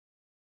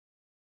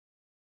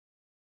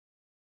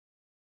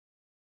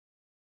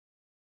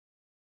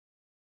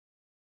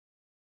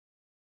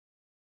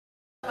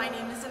My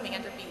name is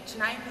Amanda Beach,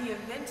 and I am the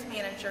event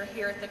manager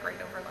here at the Great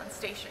Overland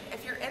Station.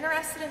 If you're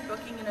interested in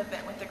booking an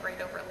event with the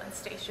Great Overland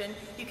Station,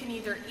 you can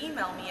either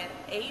email me at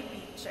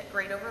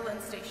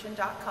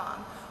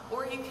abeach@greatoverlandstation.com,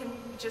 or you can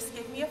just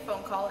give me a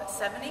phone call at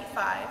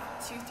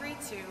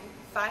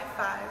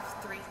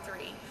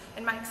 785-232-5533,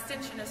 and my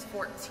extension is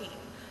 14.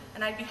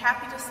 And I'd be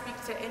happy to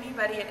speak to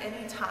anybody at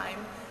any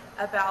time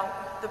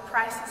about the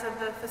prices of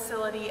the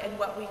facility and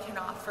what we can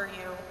offer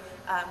you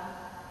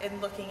in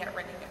looking at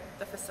renting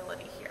the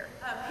facility here.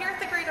 Here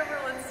at the Great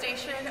Overland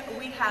Station,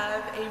 we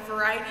have a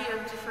variety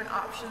of different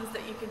options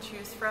that you can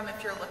choose from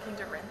if you're looking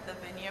to rent the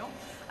venue.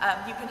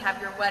 You can have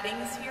your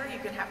weddings here, you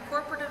can have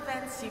corporate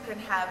events, you can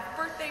have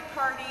birthday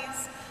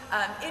parties,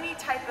 any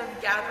type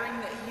of gathering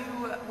that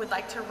you would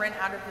like to rent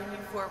out a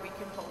venue for, we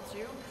can hold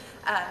you.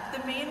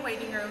 The main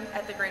waiting room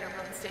at the Great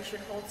Overland Station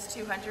holds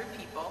 200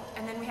 people,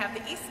 and then we have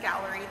the East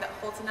Gallery that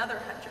holds another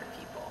 100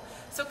 people.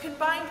 So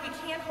combined, we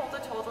can hold a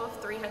total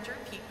of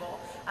 300 people,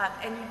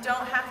 and you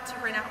don't have to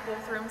rent out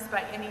both rooms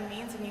by any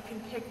means, and you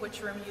can pick which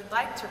room you'd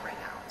like to rent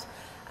out.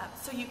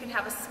 So you can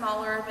have a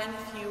smaller event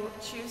if you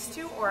choose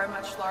to, or a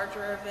much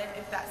larger event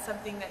if that's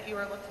something that you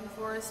are looking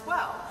for as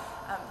well.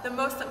 The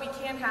most that we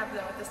can have,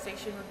 though, at the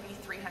station would be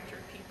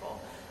 300 people,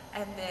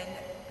 and then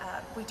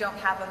we don't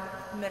have a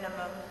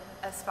minimum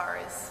as far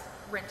as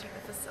renting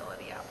the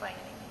facility out by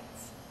any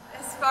means.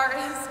 As far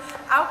as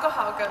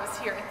alcohol goes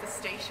here at the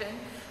station,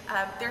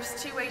 there's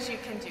two ways you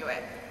can do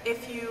it.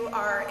 If you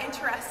are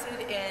interested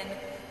in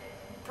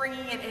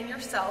bringing it in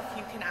yourself,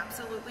 you can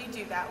absolutely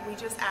do that. We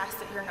just ask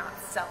that you're not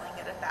selling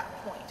it at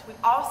that point. We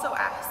also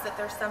ask that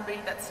there's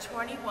somebody that's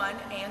 21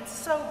 and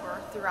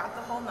sober throughout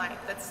the whole night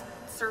that's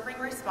serving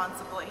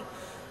responsibly,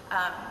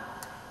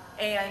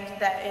 and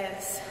that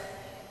is,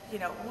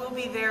 will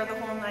be there the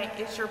whole night,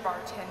 is your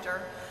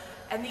bartender.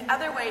 And the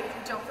other way, if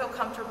you don't feel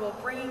comfortable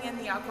bringing in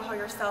the alcohol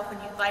yourself and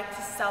you'd like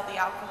to sell the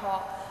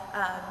alcohol,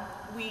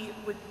 we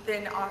would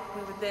then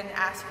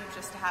ask you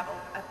just to have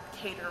a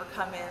caterer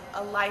come in,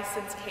 a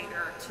licensed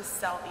caterer, to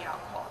sell the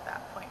alcohol at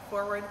that point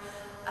forward.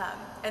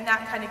 And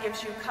that kind of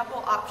gives you a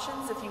couple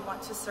options. If you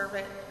want to serve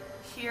it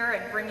here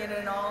and bring it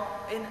in all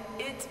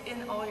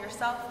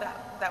yourself,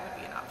 that would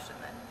be an option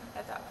then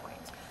at that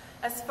point.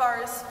 As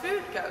far as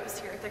food goes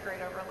here at the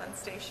Great Overland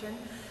Station,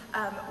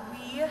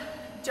 we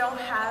don't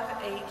have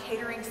a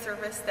catering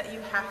service that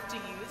you have to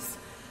use.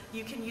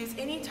 You can use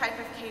any type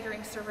of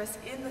catering service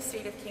in the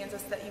state of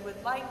Kansas that you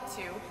would like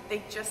to.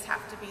 They just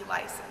have to be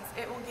licensed.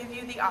 It will give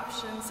you the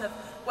options of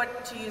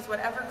what to use,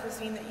 whatever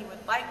cuisine that you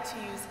would like to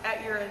use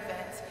at your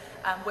event,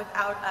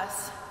 without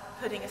us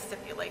putting a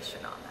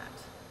stipulation on that.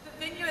 The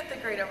venue at the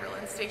Great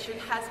Overland Station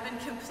has been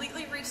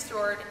completely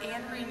restored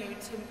and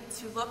renewed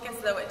to look as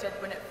though it did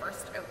when it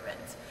first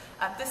opened.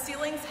 The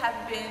ceilings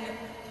have been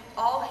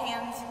all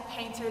hand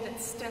painted and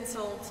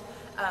stenciled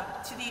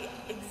to the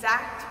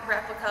exact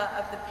replica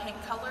of the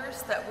paint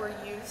colors that were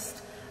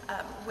used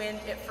when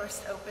it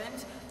first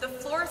opened. The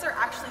floors are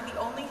actually the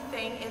only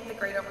thing in the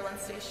Great Overland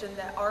Station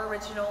that are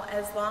original,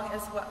 as well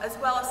as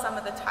some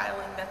of the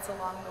tiling that's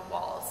along the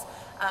walls.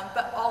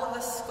 But all of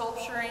the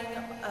sculpturing,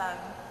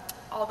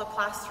 all the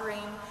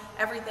plastering,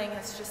 everything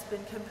has just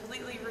been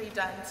completely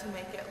redone to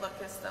make it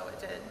look as though it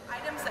did.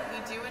 Items that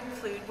we do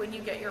include when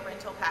you get your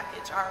rental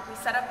package are, we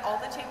set up all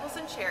the tables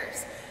and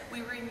chairs,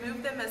 we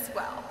remove them as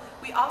well.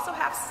 We also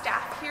have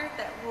staff here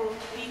that will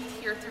be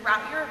here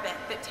throughout your event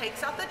that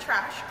takes out the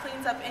trash,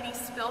 cleans up any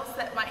spills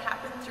that might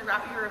happen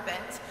throughout your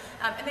event,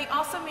 and they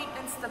also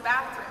maintenance the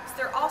bathrooms.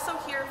 They're also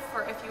here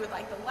for if you would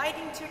like the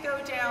lighting to go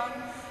down,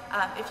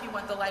 if you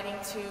want the lighting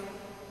to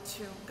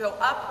go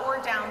up or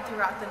down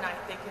throughout the night,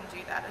 they can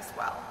do that as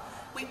well.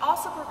 We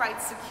also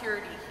provide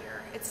security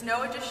here. It's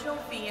no additional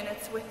fee, and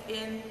it's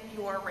within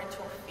your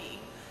rental fee.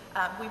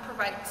 We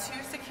provide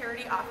 2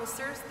 security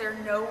officers. They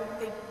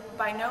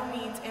by no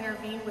means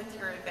intervene with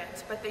your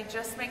event, but they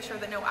just make sure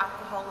that no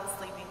alcohol is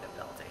leaving the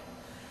building.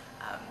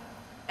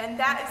 And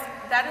that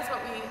is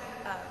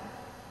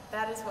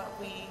what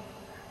we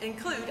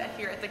include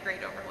here at the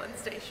Great Overland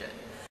Station.